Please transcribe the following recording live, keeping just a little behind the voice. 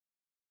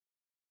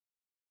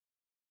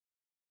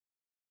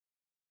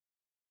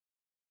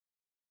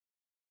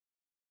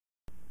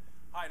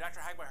Hi, Dr.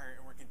 Hagmeyer here,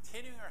 and we're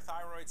continuing our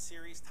thyroid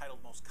series titled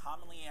Most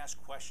Commonly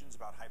Asked Questions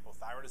About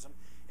Hypothyroidism.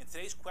 And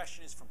today's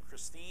question is from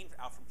Christine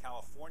out from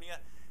California.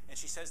 And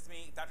she says to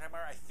me, Dr.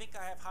 Hagmeyer, I think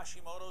I have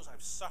Hashimotos.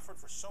 I've suffered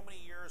for so many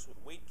years with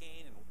weight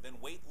gain and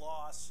then weight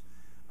loss,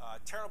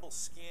 terrible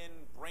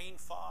skin, brain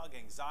fog,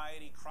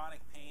 anxiety, chronic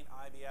pain,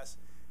 IBS,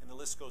 and the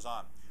list goes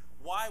on.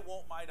 Why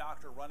won't my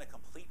doctor run a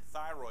complete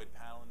thyroid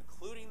panel,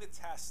 including the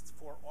tests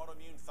for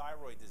autoimmune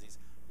thyroid disease,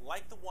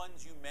 like the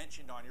ones you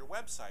mentioned on your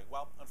website?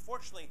 Well,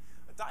 unfortunately,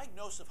 a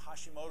diagnosis of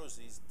Hashimoto's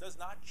disease does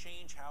not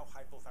change how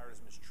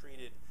hypothyroidism is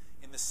treated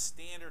in the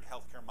standard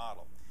healthcare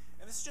model.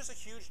 And this is just a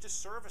huge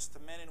disservice to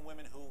men and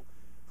women who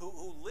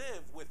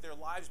live with their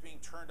lives being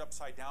turned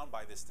upside down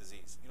by this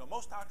disease. You know,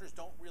 most doctors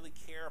don't really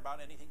care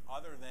about anything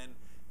other than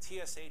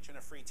TSH and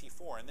a free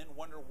T4, and then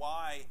wonder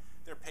why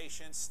their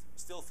patients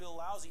still feel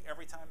lousy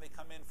every time they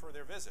come in for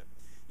their visit.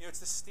 You know, it's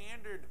the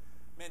standard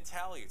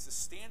mentality, it's the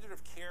standard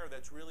of care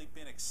that's really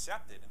been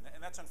accepted,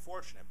 and that's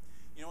unfortunate.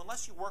 You know,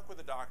 unless you work with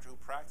a doctor who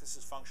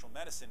practices functional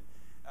medicine,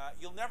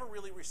 you'll never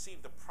really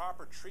receive the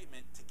proper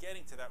treatment to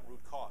getting to that root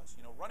cause.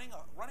 You know, running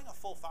a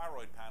full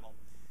thyroid panel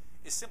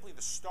is simply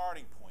the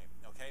starting point,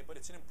 okay? But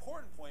it's an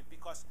important point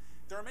because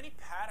there are many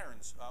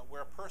patterns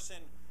where a person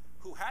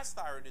who has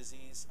thyroid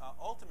disease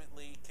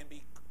ultimately can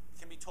be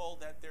told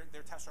that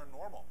their tests are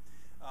normal.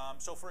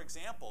 So for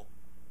example,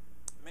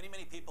 many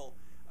people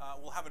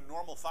will have a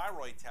normal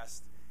thyroid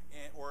test,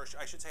 or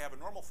I should say have a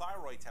normal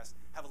thyroid test,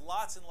 have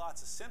lots and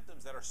lots of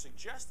symptoms that are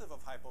suggestive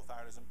of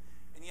hypothyroidism,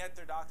 and yet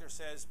their doctor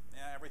says,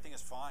 everything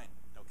is fine,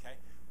 okay?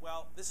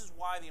 Well, this is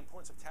why the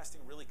importance of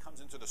testing really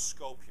comes into the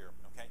scope here,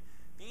 okay?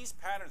 These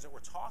patterns that we're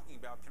talking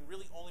about can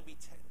really only be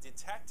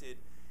detected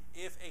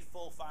if a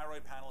full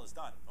thyroid panel is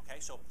done, okay?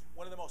 So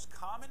one of the most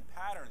common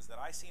patterns that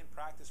I see in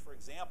practice, for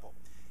example,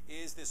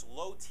 is this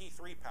low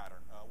T3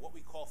 pattern, what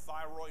we call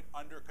thyroid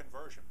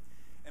underconversion.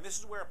 And this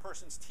is where a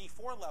person's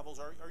T4 levels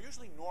are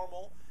usually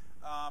normal,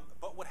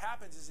 but what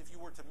happens is if you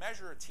were to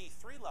measure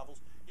T3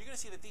 levels, you're going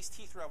to see that these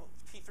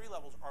T3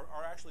 levels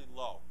are actually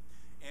low.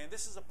 And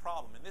this is a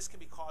problem, and this can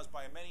be caused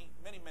by many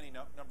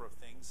number of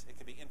things. It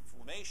could be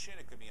inflammation,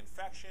 it could be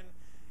infection,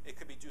 it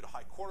could be due to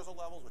high cortisol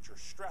levels, which are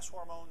stress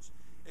hormones.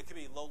 It could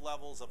be low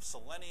levels of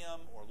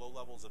selenium or low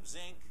levels of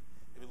zinc.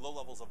 It could be low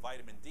levels of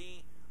vitamin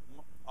D.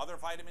 Other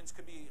vitamins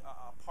could be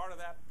a part of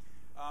that.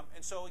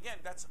 And so again,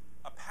 that's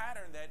a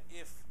pattern that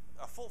if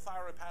a full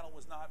thyroid panel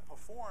was not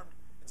performed,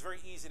 it's very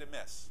easy to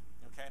miss,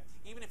 okay?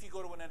 Even if you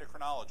go to an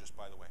endocrinologist,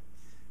 by the way.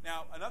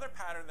 Now, another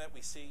pattern that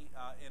we see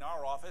in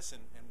our office,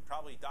 and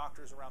probably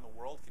doctors around the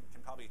world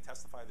can probably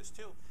testify this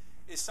too,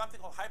 is something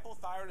called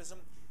hypothyroidism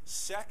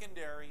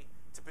secondary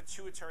to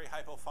pituitary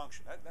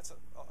hypofunction. That's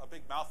a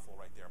big mouthful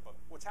right there. But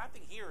what's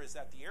happening here is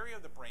that the area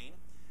of the brain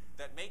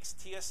that makes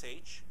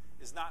TSH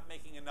is not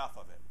making enough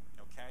of it,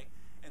 okay?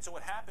 And so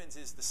what happens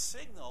is the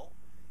signal,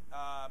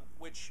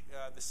 which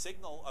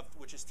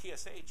is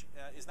TSH,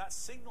 is not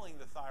signaling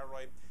the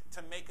thyroid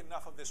to make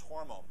enough of this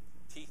hormone,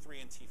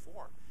 T3 and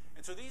T4.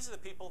 And so these are the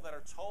people that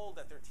are told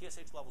that their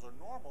TSH levels are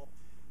normal,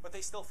 but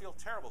they still feel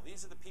terrible.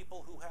 These are the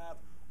people who have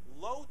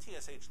low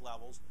TSH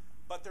levels,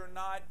 but they're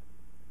not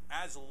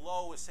as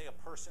low as, say, a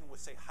person with,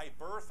 say,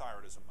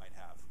 hyperthyroidism might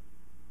have.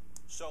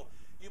 So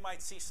you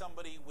might see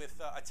somebody with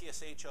a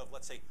TSH of,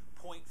 let's say,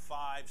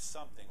 0.5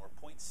 something, or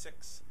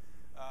 0.67,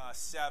 or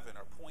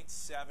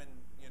 0.7,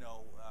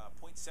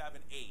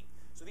 0.78.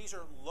 So these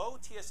are low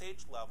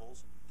TSH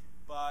levels,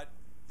 but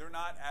they're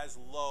not as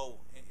low,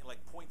 like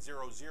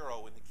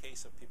 0.00 in the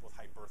case of people with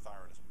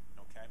hyperthyroidism,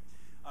 okay?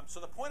 So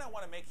the point I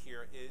want to make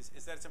here is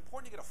that it's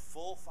important to get a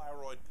full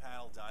thyroid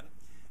panel done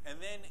and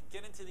then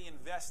get into the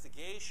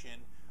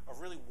investigation of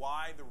really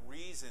why the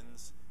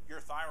reasons your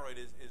thyroid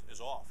is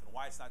off and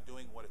why it's not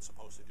doing what it's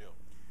supposed to do.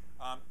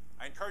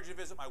 I encourage you to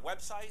visit my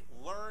website,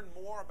 learn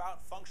more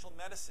about functional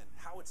medicine,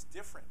 how it's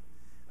different.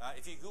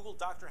 If you Google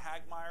Dr.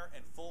 Hagmeyer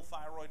and full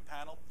thyroid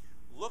panel,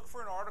 look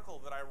for an article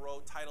that I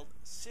wrote titled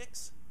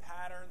 6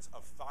 Patterns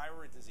of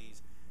Thyroid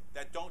Disease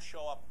that don't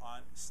show up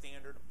on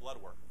standard blood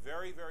work.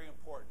 Very, very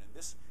important. And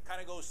this kind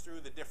of goes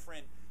through the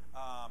different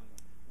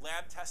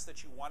lab tests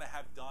that you want to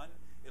have done.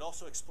 It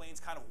also explains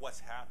kind of what's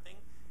happening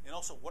and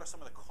also what are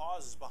some of the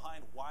causes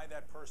behind why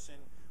that person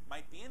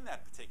might be in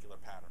that particular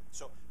pattern.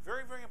 So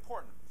very, very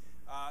important.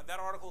 That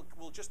article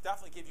will just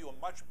definitely give you a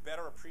much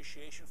better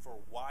appreciation for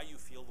why you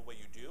feel the way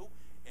you do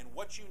and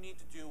what you need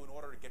to do in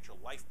order to get your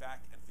life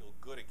back and feel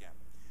good again.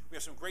 We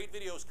have some great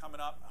videos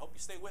coming up. I hope you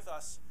stay with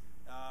us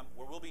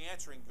where we'll be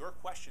answering your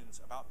questions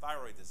about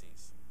thyroid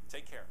disease.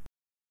 Take care.